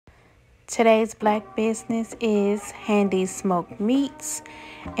Today's black business is Handy Smoked Meats,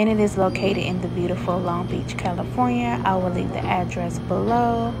 and it is located in the beautiful Long Beach, California. I will leave the address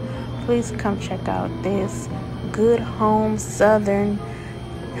below. Please come check out this good home southern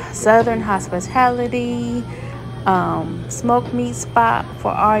hospitality smoked meat spot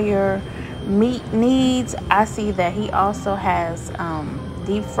for all your meat needs. I see that he also has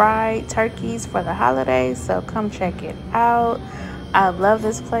deep fried turkeys for the holidays, so come check it out. I love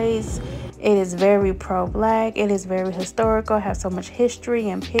this place. It is very pro-black. It is very historical. Has so much history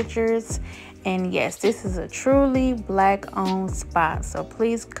and pictures. And yes, this is a truly black-owned spot. So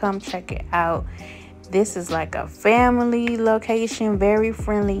please come check it out. This is like a family location, very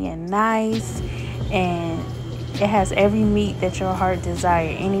friendly and nice. And it has every meat that your heart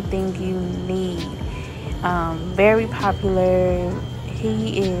desires, anything you need. Very popular.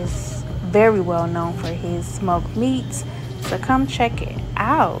 He is very well known for his smoked meats. So come check it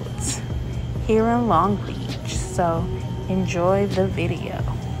out here in Long Beach. So enjoy the video.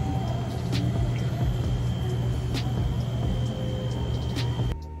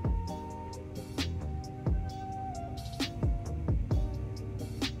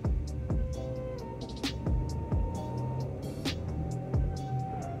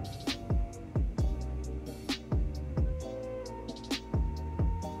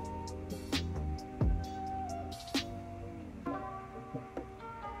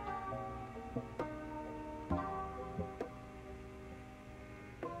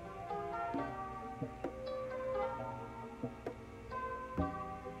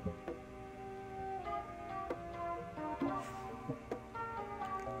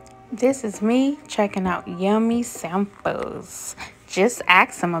 This is me checking out yummy samples. Just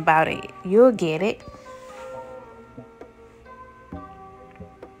ask them about it. You'll get it.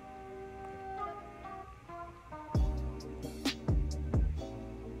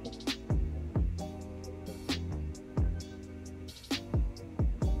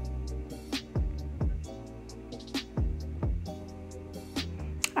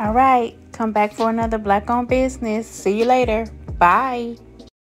 All right, come back for another Black-owned business. See you later. Bye.